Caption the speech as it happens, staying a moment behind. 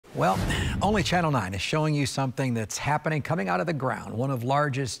Well, only Channel 9 is showing you something that's happening coming out of the ground. One of the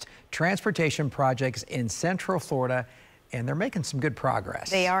largest transportation projects in Central Florida, and they're making some good progress.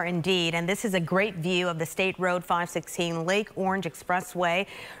 They are indeed, and this is a great view of the State Road 516 Lake Orange Expressway,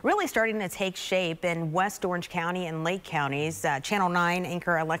 really starting to take shape in West Orange County and Lake counties. Channel 9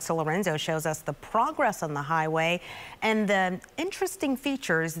 anchor Alexa Lorenzo shows us the progress on the highway and the interesting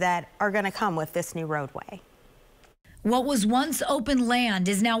features that are going to come with this new roadway. What was once open land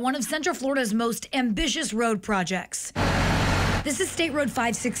is now one of Central Florida's most ambitious road projects. This is State Road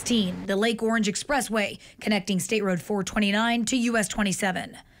 516, the Lake Orange Expressway, connecting State Road 429 to US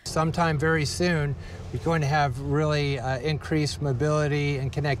 27. Sometime very soon, we're going to have really increased mobility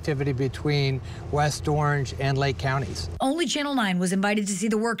and connectivity between West Orange and Lake counties. Only Channel 9 was invited to see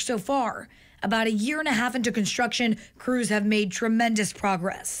the work so far. About a year and a half into construction, crews have made tremendous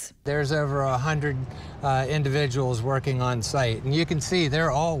progress. There's over 100 individuals working on site, and you can see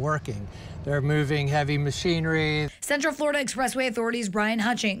they're all working. They're moving heavy machinery. Central Florida Expressway Authority's Brian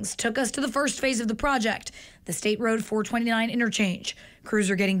Hutchings took us to the first phase of the project, the State Road 429 interchange.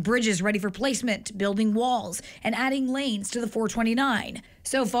 Crews are getting bridges ready for placement, building walls, and adding lanes to the 429.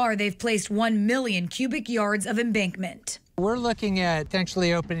 So far, they've placed 1 million cubic yards of embankment. We're looking at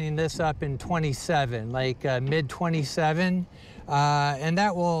potentially opening this up in 27, like mid-27. And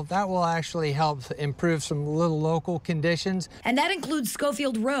that will actually help improve some little local conditions. And that includes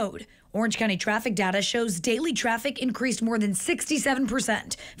Schofield Road. Orange County traffic data shows daily traffic increased more than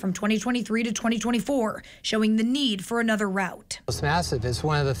 67% from 2023 to 2024, showing the need for another route. It's massive. It's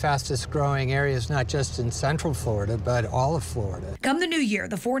one of the fastest growing areas, not just in Central Florida, but all of Florida. Come the new year,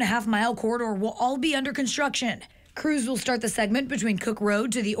 the 4.5-mile corridor will all be under construction. Crews will start the segment between Cook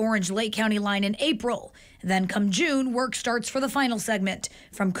Road to the Orange-Lake County line in April. Then come June, work starts for the final segment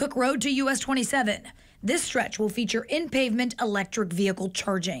from Cook Road to US 27. This stretch will feature in-pavement electric vehicle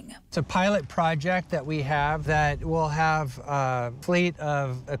charging. It's a pilot project that we have that will have a fleet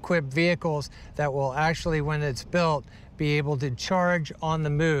of equipped vehicles that will actually, when it's built, be able to charge on the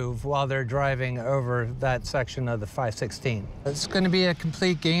move while they're driving over that section of the 516. It's going to be a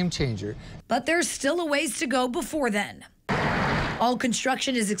complete game changer. But there's still a ways to go before then. All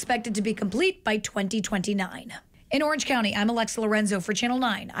construction is expected to be complete by 2029. In Orange County, I'm Alexa Lorenzo for Channel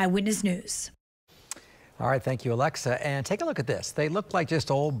 9 Eyewitness News. All right, thank you, Alexa. And take a look at this. They look like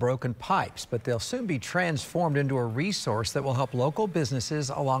just old broken pipes, but they'll soon be transformed into a resource that will help local businesses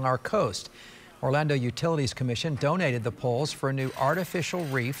along our coast. Orlando Utilities Commission donated the poles for a new artificial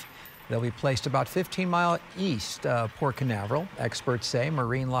reef. They'll be placed about 15 miles east of Port Canaveral. Experts say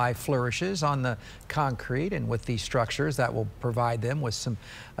marine life flourishes on the concrete, and with these structures that will provide them with some,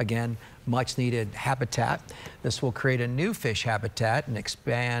 again, much needed habitat. This will create a new fish habitat and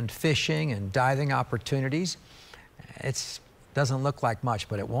expand fishing and diving opportunities. It doesn't look like much,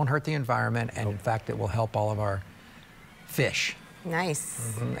 but it won't hurt the environment, and in fact, it will help all of our fish.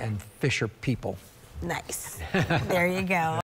 Nice. And fisher people. Nice. There you go.